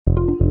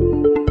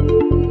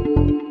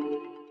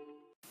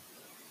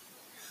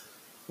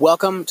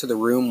Welcome to the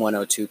Room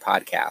 102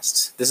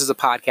 podcast. This is a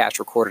podcast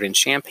recorded in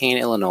Champaign,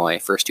 Illinois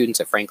for students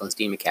at Franklin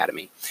STEAM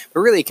Academy.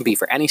 But really, it can be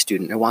for any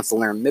student who wants to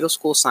learn middle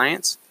school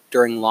science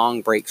during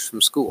long breaks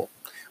from school.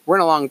 We're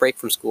in a long break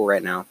from school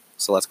right now,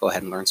 so let's go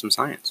ahead and learn some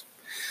science.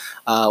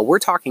 We're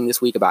talking this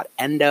week about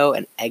endo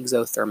and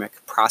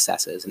exothermic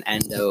processes and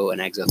endo and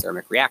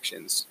exothermic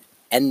reactions.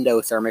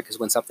 Endothermic is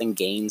when something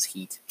gains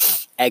heat.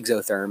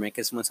 Exothermic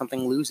is when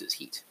something loses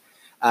heat.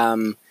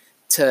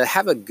 To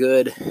have a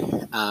good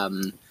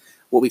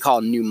what we call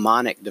a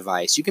mnemonic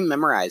device, you can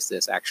memorize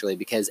this actually,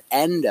 because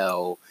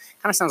endo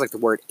kind of sounds like the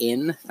word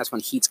in. That's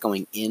when heat's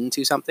going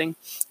into something.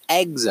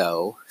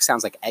 Exo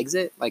sounds like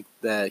exit, like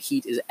the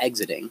heat is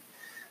exiting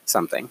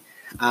something.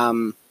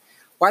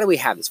 Why do we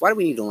have this? Why do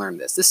we need to learn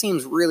this? This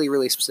seems really,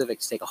 really specific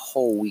to take a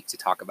whole week to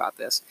talk about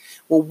this.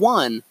 Well,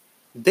 one,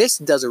 this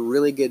does a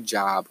really good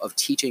job of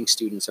teaching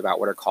students about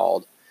what are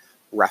called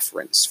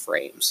reference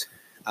frames.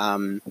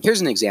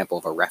 Here's an example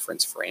of a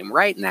reference frame.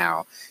 Right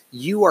now,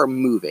 you are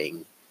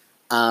moving.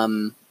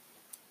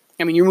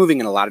 You're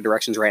moving in a lot of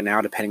directions right now,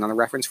 depending on the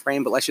reference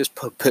frame, but let's just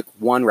pick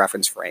one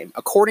reference frame.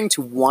 According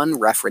to one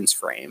reference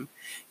frame,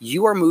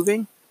 you are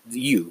moving.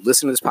 You,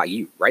 listen to this pod.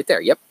 You, right there.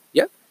 Yep.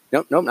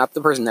 Nope, not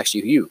the person next to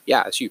you. You.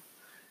 Yeah, it's you.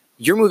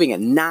 You're moving at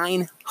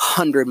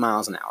 900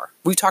 miles an hour.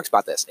 We've talked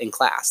about this in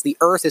class. The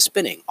Earth is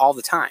spinning all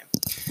the time.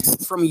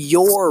 From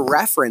your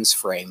reference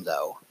frame,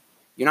 though,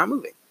 you're not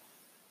moving.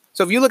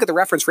 So if you look at the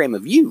reference frame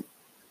of you,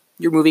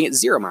 you're moving at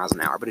 0 miles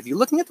an hour. But if you're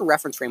looking at the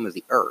reference frame of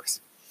the Earth,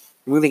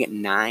 you're moving at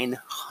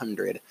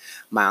 900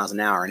 miles an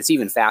hour. And it's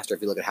even faster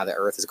if you look at how the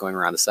Earth is going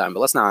around the sun.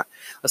 But let's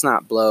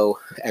not blow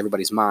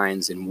everybody's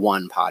minds in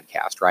one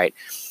podcast, right?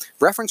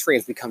 Reference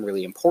frames become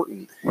really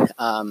important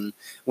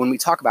when we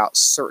talk about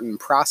certain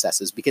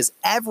processes, because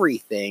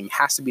everything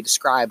has to be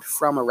described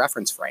from a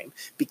reference frame.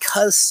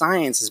 Because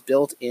science is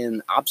built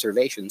in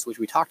observations, which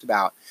we talked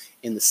about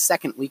in the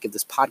second week of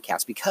this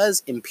podcast,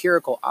 because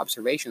empirical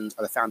observations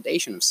are the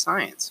foundation of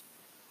science,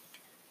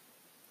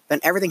 then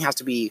everything has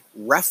to be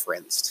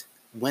referenced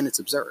when it's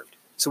observed.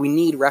 So we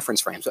need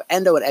reference frames. So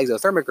endo and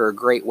exothermic are a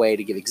great way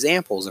to give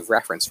examples of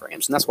reference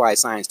frames. And that's why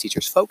science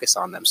teachers focus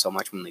on them so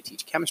much when they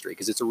teach chemistry,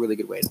 because it's a really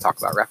good way to talk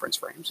about reference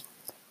frames.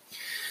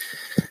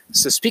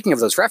 So speaking of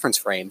those reference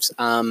frames,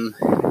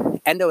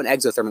 endo and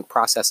exothermic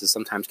processes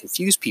sometimes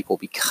confuse people,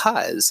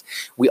 because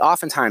we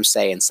oftentimes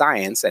say in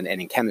science and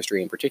in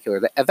chemistry in particular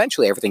that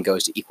eventually everything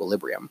goes to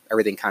equilibrium.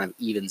 Everything kind of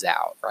evens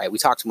out, right? We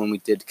talked when we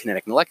did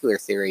kinetic molecular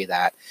theory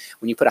that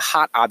when you put a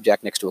hot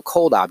object next to a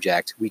cold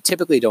object, we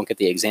typically don't get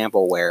the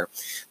example where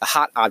the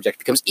hot object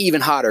becomes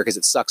even hotter because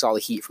it sucks all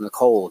the heat from the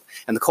cold,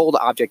 and the cold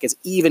object gets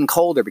even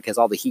colder because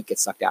all the heat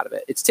gets sucked out of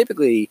it. It's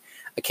typically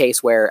a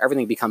case where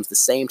everything becomes the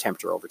same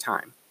temperature over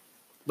time.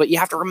 But you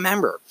have to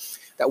remember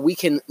that we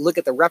can look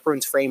at the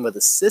reference frame of the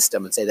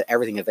system and say that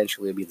everything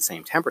eventually will be the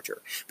same temperature.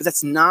 But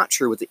that's not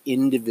true with the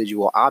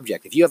individual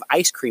object. If you have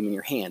ice cream in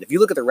your hand, if you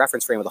look at the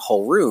reference frame of the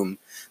whole room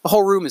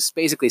is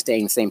basically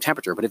staying the same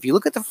temperature. But if you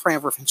look at the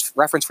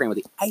reference frame of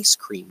the ice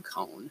cream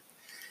cone,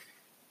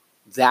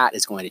 that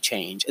is going to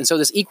change. And so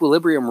this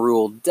equilibrium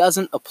rule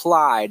doesn't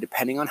apply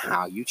depending on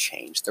how you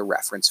change the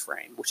reference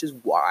frame, which is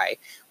why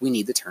we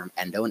need the term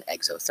endo and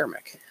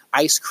exothermic.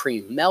 Ice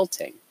cream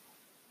melting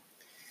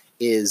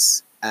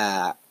is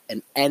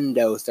an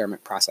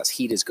endothermic process.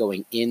 Heat is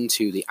going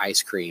into the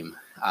ice cream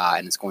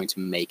and it's going to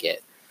make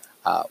it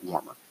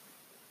warmer.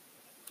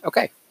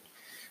 Okay,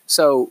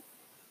 so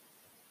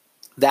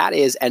that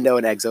is endo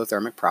and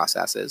exothermic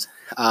processes.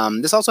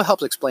 This also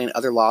helps explain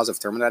other laws of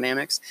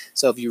thermodynamics.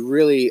 So if you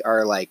really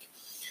are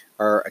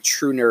a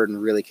true nerd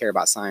and really care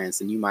about science,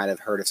 then you might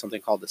have heard of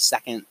something called the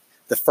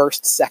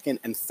first, second,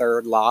 and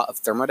third law of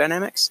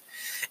thermodynamics.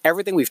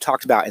 Everything we've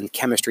talked about in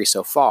chemistry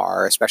so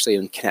far, especially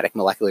in kinetic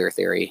molecular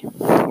theory,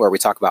 where we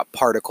talk about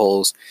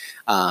particles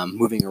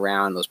moving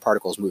around, those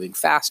particles moving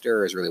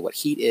faster is really what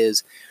heat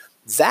is.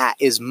 That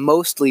is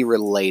mostly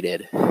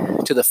related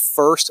to the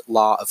first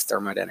law of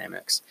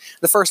thermodynamics.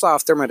 The first law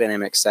of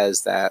thermodynamics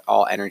says that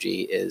all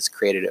energy is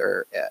created,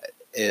 or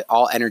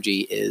all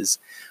energy is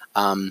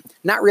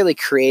not really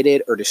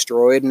created or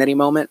destroyed in any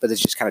moment, but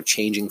it's just kind of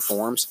changing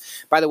forms.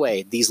 By the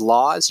way, these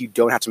laws, you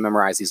don't have to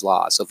memorize these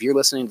laws. So if you're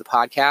listening to the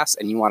podcast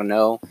and you want to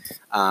know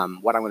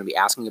what I'm going to be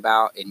asking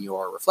about in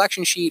your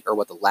reflection sheet or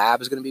what the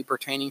lab is going to be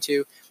pertaining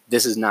to,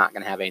 this is not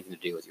going to have anything to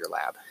do with your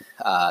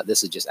lab.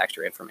 This is just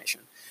extra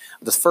information.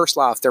 The first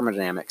law of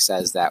thermodynamics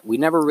says that we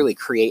never really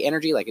create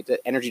energy.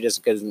 Energy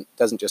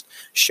doesn't just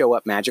show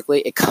up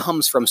magically. It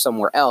comes from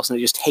somewhere else, and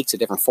it just takes a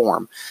different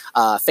form.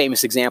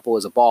 Famous example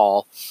is a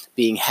ball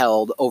being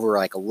held over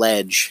like a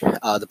ledge.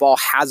 The ball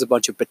has a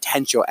bunch of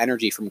potential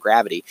energy from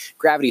gravity.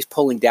 Gravity is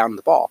pulling down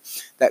the ball.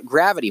 That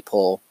gravity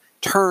pull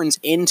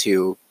turns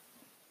into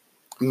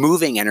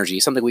moving energy,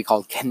 something we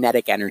call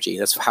kinetic energy.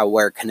 That's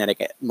where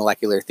kinetic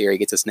molecular theory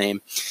gets its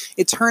name.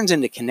 It turns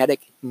into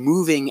kinetic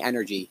moving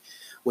energy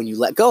when you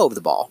let go of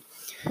the ball.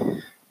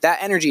 That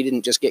energy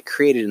didn't just get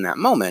created in that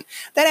moment.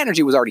 That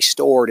energy was already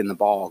stored in the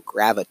ball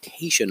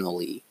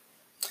gravitationally.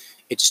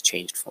 It just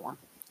changed form.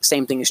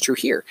 Same thing is true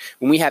here.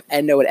 When we have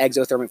endo and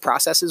exothermic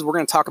processes, we're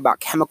going to talk about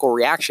chemical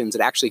reactions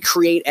that actually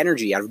create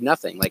energy out of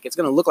nothing. Like, it's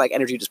going to look like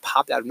energy just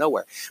popped out of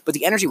nowhere, but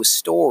the energy was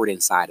stored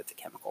inside of the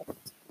chemical.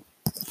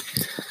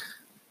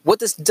 What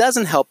this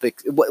doesn't help,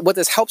 what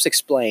this helps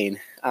explain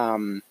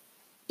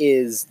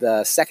is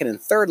the second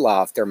and third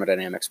law of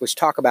thermodynamics, which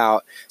talk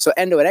about, so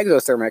endo and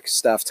exothermic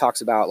stuff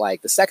talks about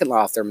like the second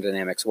law of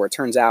thermodynamics, where it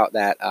turns out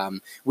that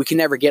we can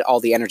never get all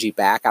the energy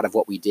back out of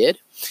what we did,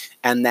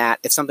 and that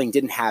if something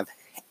didn't have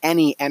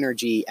any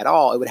energy at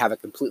all, it would have a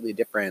completely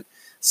different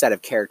set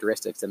of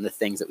characteristics than the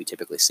things that we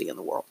typically see in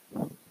the world.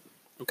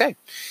 Okay,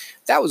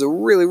 that was a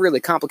really, really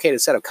complicated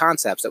set of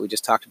concepts that we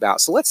just talked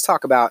about. So let's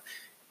talk about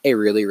a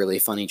really, really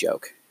funny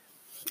joke.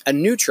 A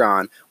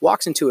neutron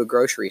walks into a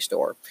grocery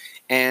store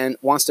and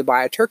wants to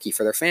buy a turkey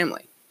for their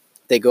family.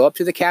 They go up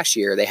to the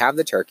cashier, they have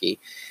the turkey,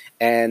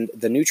 and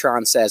the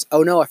neutron says,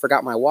 "Oh no, I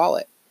forgot my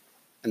wallet."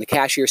 And the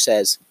cashier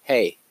says,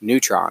 "Hey,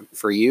 neutron,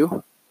 for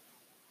you,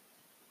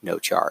 no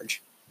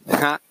charge."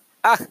 Get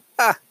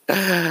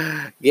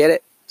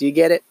it? Do you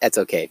get it? That's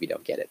okay if you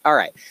don't get it. All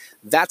right.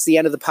 That's the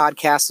end of the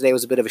podcast. Today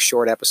was a bit of a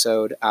short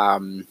episode.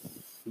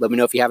 Let me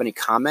know if you have any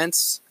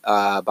comments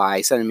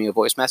by sending me a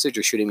voice message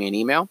or shooting me an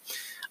email.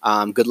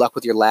 Good luck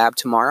with your lab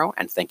tomorrow,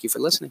 and thank you for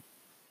listening.